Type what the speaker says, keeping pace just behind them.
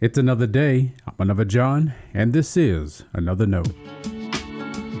It's another day. I'm another John, and this is Another Note.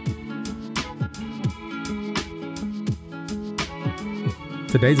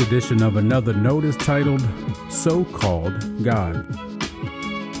 Today's edition of Another Note is titled, So-Called God.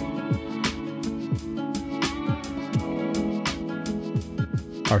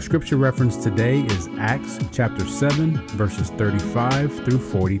 Our scripture reference today is Acts chapter 7, verses 35 through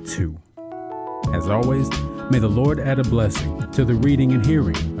 42. As always, may the Lord add a blessing to the reading and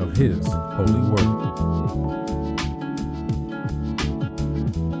hearing of His holy word.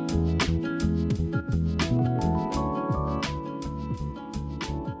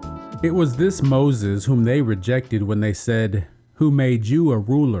 It was this Moses whom they rejected when they said, "Who made you a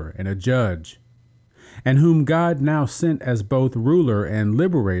ruler and a judge?" And whom God now sent as both ruler and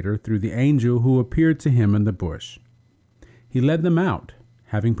liberator through the angel who appeared to him in the bush. He led them out,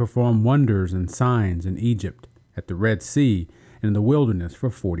 having performed wonders and signs in Egypt, at the Red Sea, and in the wilderness for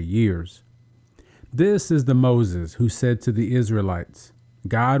 40 years. This is the Moses who said to the Israelites,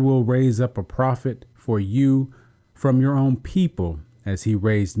 "God will raise up a prophet for you from your own people, as he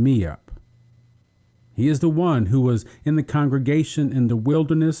raised me up." He is the one who was in the congregation in the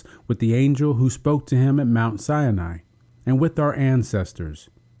wilderness with the angel who spoke to him at Mount Sinai, and with our ancestors.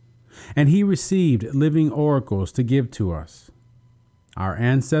 And he received living oracles to give to us. Our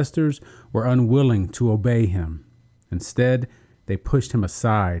ancestors were unwilling to obey him. Instead, they pushed him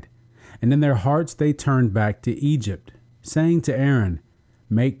aside, and in their hearts they turned back to Egypt, saying to Aaron,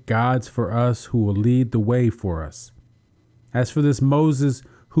 "Make gods for us who will lead the way for us." As for this Moses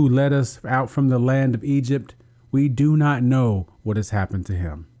who led us out from the land of Egypt, we do not know what has happened to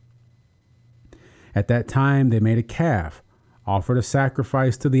him. At that time they made a calf, offered a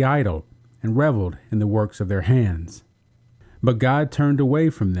sacrifice to the idol, and reveled in the works of their hands. But God turned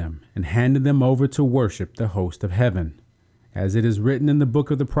away from them and handed them over to worship the host of heaven. As it is written in the book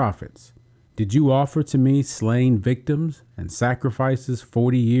of the prophets, "Did you offer to me slain victims and sacrifices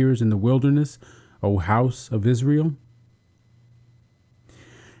 40 years in the wilderness, O house of Israel?"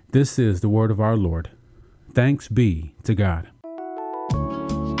 This is the word of our Lord. Thanks be to God.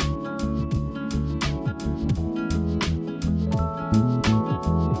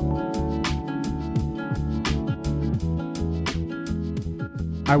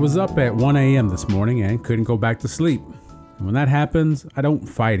 I was up at 1 a.m. this morning and couldn't go back to sleep. And when that happens, I don't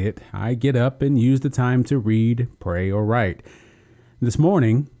fight it. I get up and use the time to read, pray, or write. This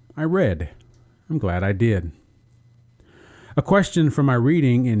morning, I read. I'm glad I did. A question from my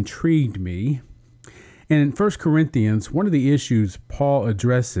reading intrigued me. In 1 Corinthians, one of the issues Paul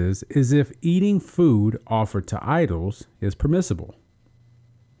addresses is if eating food offered to idols is permissible.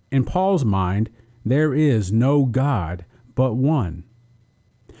 In Paul's mind, there is no God but one.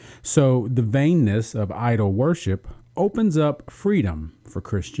 So the vainness of idol worship opens up freedom for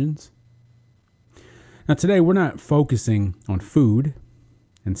Christians. Now today we're not focusing on food.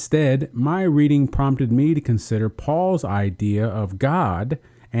 Instead, my reading prompted me to consider Paul's idea of God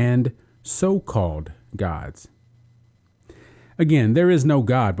and so-called gods. Again, there is no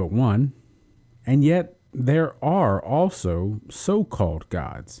God but one, and yet there are also so-called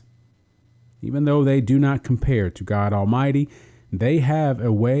gods. Even though they do not compare to God Almighty, they have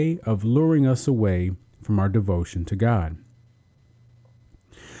a way of luring us away from our devotion to God.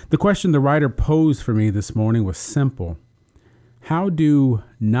 The question the writer posed for me this morning was simple. How do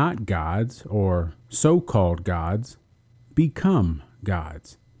not gods, or so-called gods, become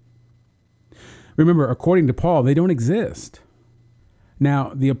gods? Remember, according to Paul, they don't exist.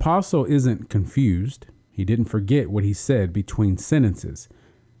 Now, the apostle isn't confused. He didn't forget what he said between sentences.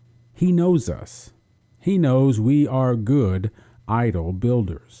 He knows us. He knows we are good idol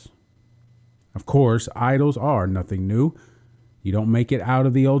builders. Of course, idols are nothing new. You don't make it out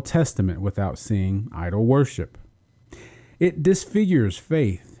of the Old Testament without seeing idol worship. It disfigures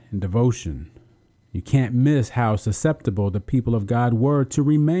faith and devotion. You can't miss how susceptible the people of God were to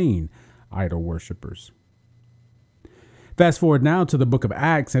remain idol worshipers. Fast forward now to the book of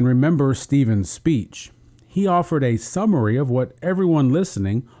Acts and remember Stephen's speech. He offered a summary of what everyone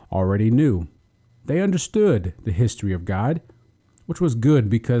listening already knew. They understood the history of God, which was good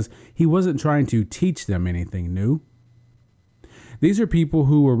because he wasn't trying to teach them anything new. These are people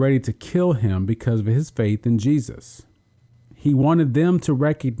who were ready to kill him because of his faith in Jesus. He wanted them to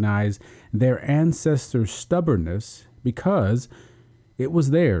recognize their ancestors' stubbornness because it was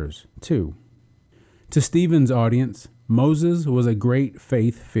theirs too. To Stephen's audience, Moses was a great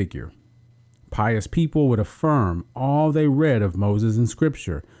faith figure. Pious people would affirm all they read of Moses in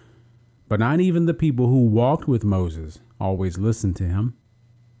Scripture, but not even the people who walked with Moses always listened to him.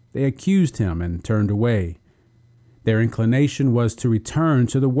 They accused him and turned away. Their inclination was to return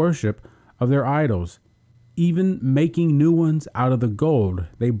to the worship of their idols, even making new ones out of the gold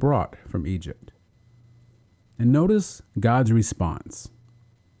they brought from Egypt. And notice God's response.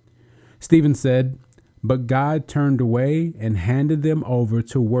 Stephen said, "But God turned away and handed them over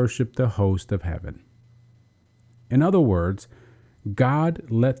to worship the host of heaven." In other words, God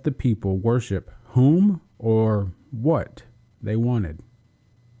let the people worship whom or what they wanted.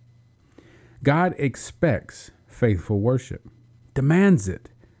 God expects faithful worship, demands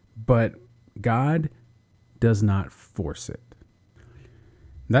it, but God does not force it.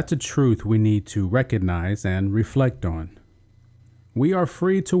 That's a truth we need to recognize and reflect on. We are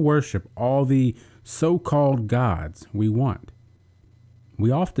free to worship all the so-called gods we want.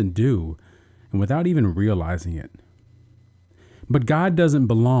 We often do, and without even realizing it. But God doesn't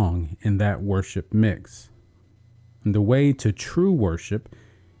belong in that worship mix. And the way to true worship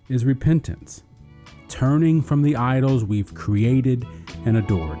is repentance, turning from the idols we've created and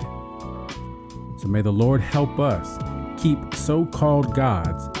adored. So may the Lord help us keep so-called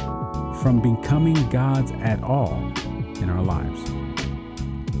gods from becoming gods at all in our lives.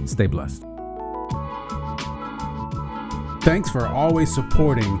 Stay blessed. Thanks for always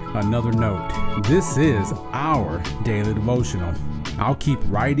supporting Another Note. This is our daily devotional. I'll keep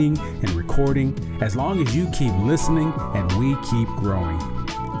writing and recording as long as you keep listening and we keep growing.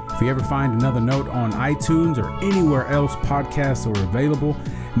 If you ever find Another Note on iTunes or anywhere else podcasts are available,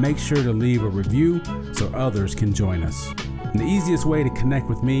 make sure to leave a review so others can join us. And the easiest way to connect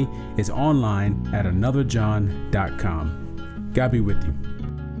with me is online at anotherjohn.com. God be with you.